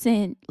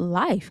decent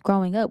life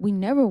growing up. We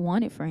never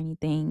wanted for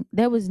anything.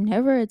 There was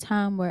never a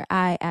time where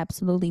I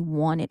absolutely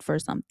wanted for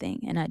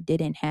something and I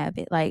didn't have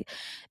it. Like,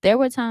 there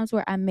were times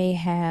where I may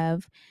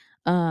have,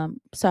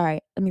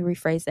 sorry, let me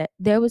rephrase that.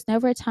 There was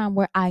never a time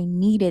where I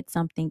needed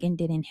something and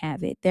didn't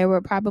have it. There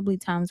were probably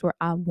times where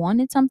I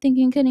wanted something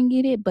and couldn't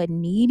get it, but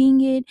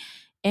needing it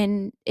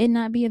and it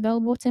not be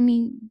available to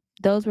me,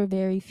 those were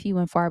very few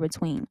and far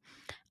between.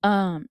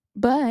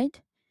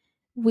 But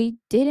we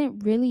didn't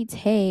really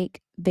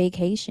take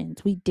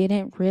vacations. We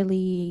didn't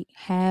really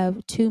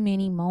have too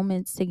many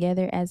moments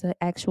together as an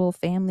actual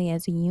family,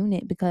 as a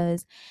unit,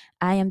 because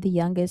I am the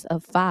youngest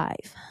of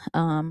five.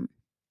 Um,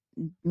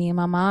 Me and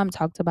my mom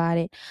talked about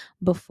it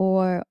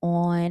before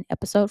on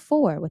episode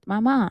 4 with my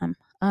mom.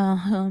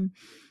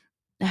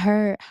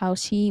 How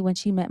she, when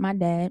she met my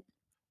dad,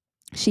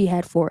 she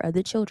had 4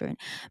 other children.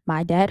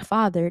 My dad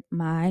fathered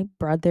my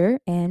brother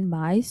and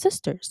my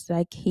sisters.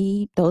 Like,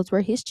 those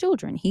were his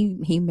children.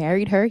 He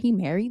married her, he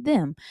married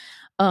them.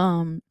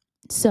 Um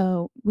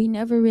so we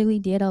never really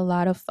did a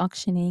lot of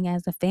functioning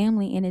as a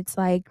family, and it's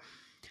like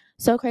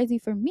so crazy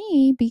for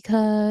me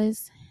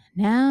because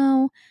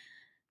now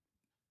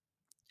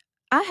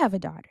I have a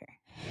daughter.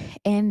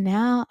 And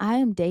now I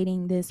am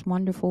dating this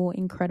wonderful,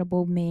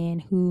 incredible man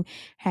who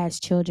has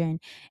children.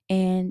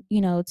 And,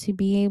 to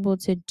be able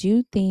to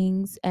do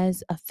things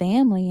as a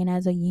family and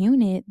as a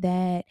unit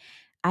that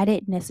I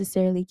didn't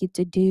necessarily get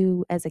to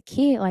do as a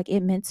kid, like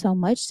it meant so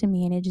much to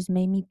me. And it just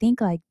made me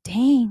think, like,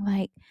 dang,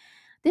 like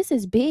this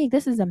is big.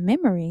 This is a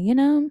memory.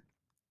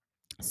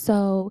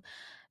 So,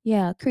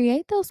 yeah,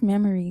 create those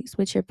memories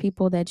with your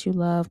people that you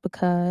love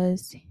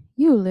because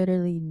you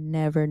literally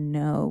never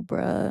know,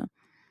 bruh.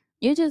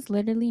 You just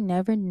literally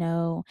never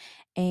know.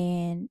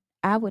 And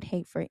I would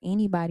hate for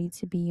anybody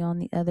to be on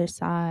the other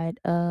side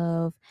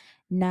of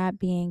not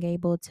being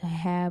able to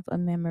have a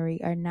memory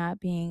or not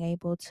being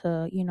able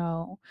to,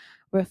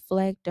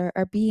 reflect or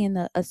be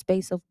in a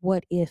space of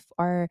what if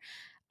or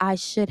I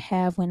should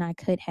have when I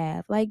could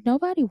have. Like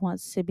nobody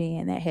wants to be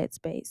in that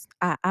headspace.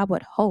 I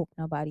would hope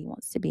nobody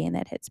wants to be in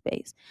that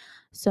headspace.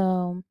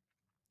 So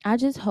I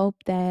just hope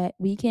that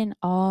we can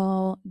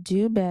all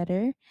do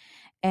better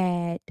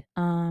at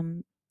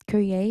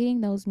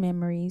creating those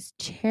memories,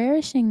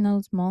 cherishing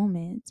those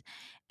moments,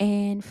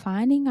 and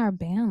finding our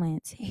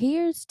balance.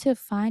 Here's to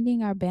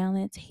finding our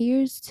balance.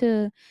 Here's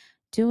to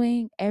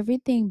doing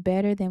everything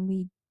better than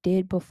we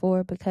did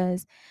before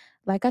because,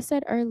 like I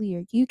said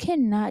earlier, you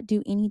cannot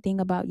do anything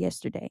about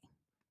yesterday.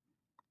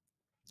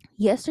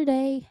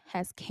 Yesterday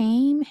has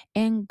came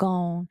and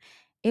gone.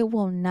 It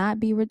will not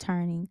be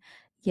returning.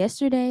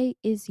 Yesterday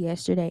is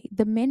yesterday.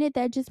 The minute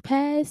that just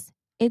passed,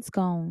 it's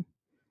gone.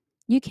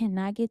 You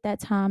cannot get that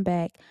time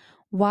back.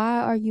 Why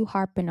are you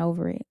harping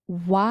over it?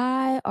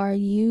 Why are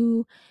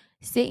you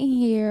sitting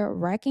here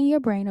racking your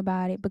brain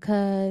about it?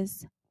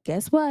 Because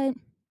guess what?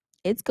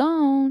 It's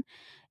gone.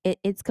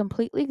 It's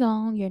completely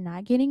gone. You're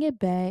not getting it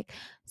back.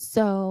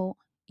 So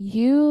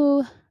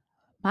you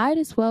might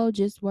as well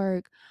just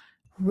work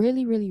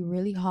really, really,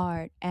 really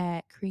hard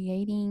at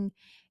creating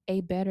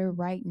a better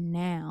right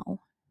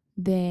now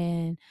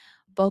than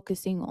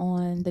focusing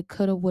on the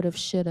coulda, woulda,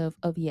 shoulda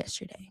of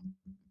yesterday.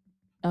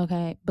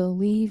 Okay,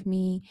 believe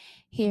me,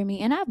 hear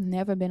me. And I've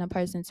never been a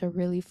person to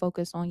really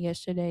focus on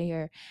yesterday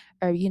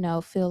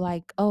or feel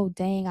like, "Oh,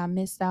 dang, I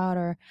missed out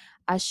or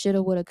I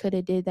shoulda woulda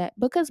coulda did that."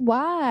 Because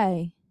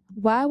why?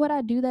 Why would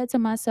I do that to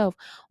myself?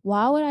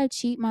 Why would I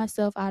cheat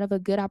myself out of a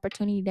good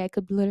opportunity that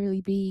could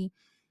literally be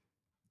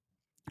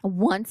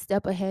one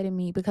step ahead of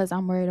me because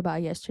I'm worried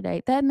about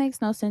yesterday? That makes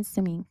no sense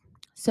to me.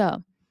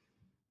 So,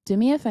 do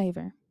me a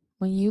favor.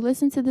 When you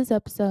listen to this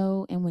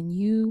episode and when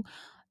you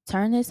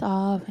turn this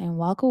off and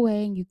walk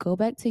away and you go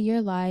back to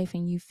your life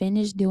and you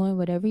finish doing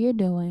whatever you're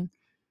doing,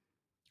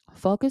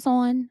 focus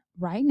on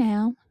right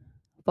now,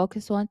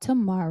 focus on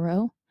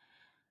tomorrow.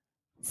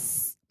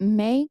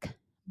 Make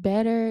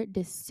better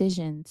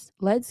decisions.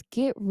 Let's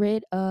get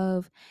rid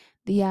of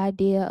the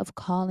idea of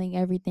calling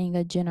everything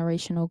a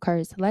generational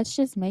curse. Let's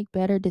just make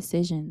better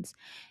decisions.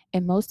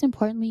 And most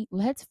importantly,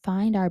 let's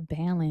find our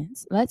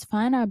balance. Let's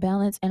find our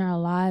balance in our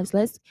lives.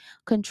 Let's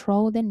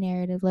control the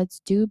narrative. Let's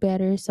do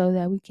better so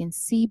that we can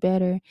see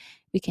better,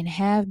 we can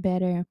have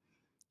better.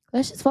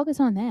 Let's just focus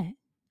on that.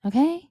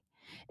 Okay?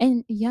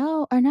 And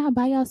y'all are not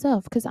by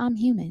yourself because I'm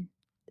human.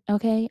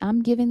 Okay?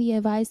 I'm giving the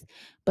advice,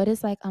 but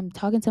it's like I'm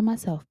talking to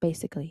myself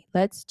basically.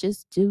 Let's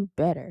just do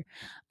better.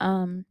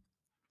 Um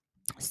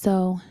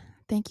so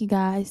thank you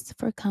guys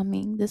for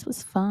coming. This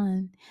was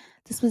fun.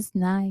 This was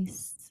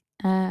nice.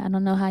 I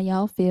don't know how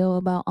y'all feel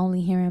about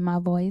only hearing my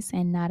voice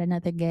and not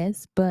another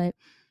guest, but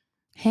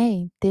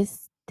hey,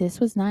 this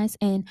was nice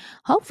and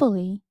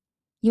hopefully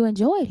you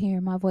enjoyed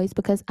hearing my voice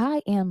because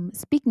I am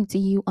speaking to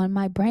you on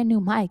my brand new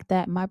mic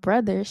that my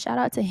brother, shout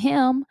out to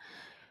him,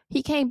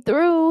 he came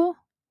through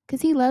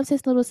because he loves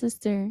his little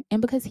sister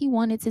and because he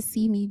wanted to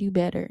see me do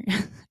better.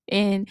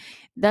 And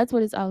that's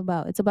what it's all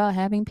about. It's about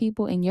having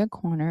people in your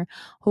corner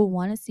who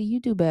want to see you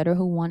do better,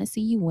 who want to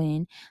see you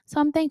win. So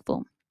I'm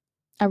thankful.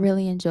 I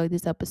really enjoyed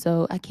this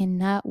episode. I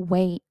cannot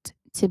wait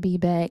to be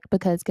back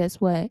because guess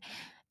what?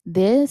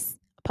 This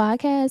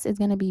podcast is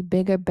going to be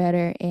bigger,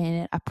 better,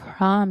 and I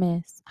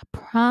promise,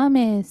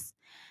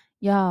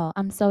 y'all,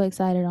 I'm so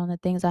excited on the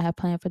things I have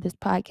planned for this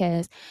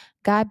podcast.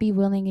 God be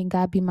willing and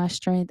God be my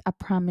strength. I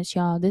promise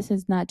y'all, this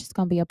is not just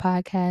going to be a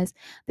podcast.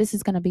 This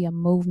is going to be a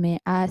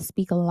movement. I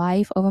speak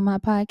life over my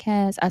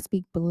podcast. I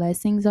speak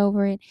blessings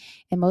over it.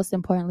 And most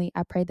importantly,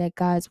 I pray that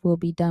God's will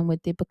be done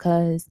with it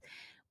because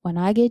when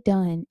I get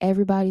done,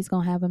 everybody's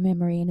going to have a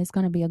memory and it's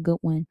going to be a good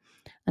one.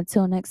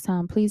 Until next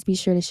time, please be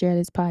sure to share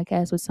this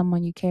podcast with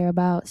someone you care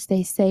about.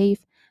 Stay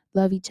safe,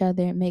 love each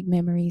other, and make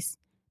memories.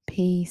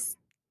 Peace.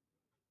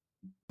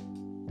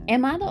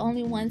 Am I the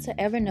only one to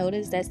ever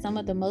notice that some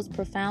of the most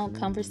profound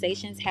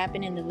conversations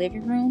happen in the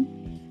living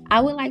room? I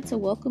would like to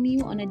welcome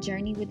you on a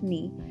journey with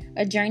me,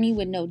 a journey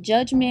with no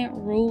judgment,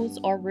 rules,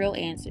 or real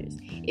answers.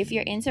 If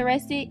you're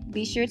interested,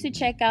 be sure to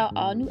check out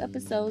all new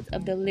episodes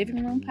of the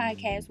Living Room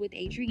Podcast with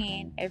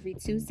Adriann every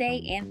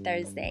Tuesday and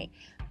Thursday.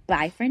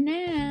 Bye for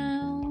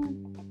now.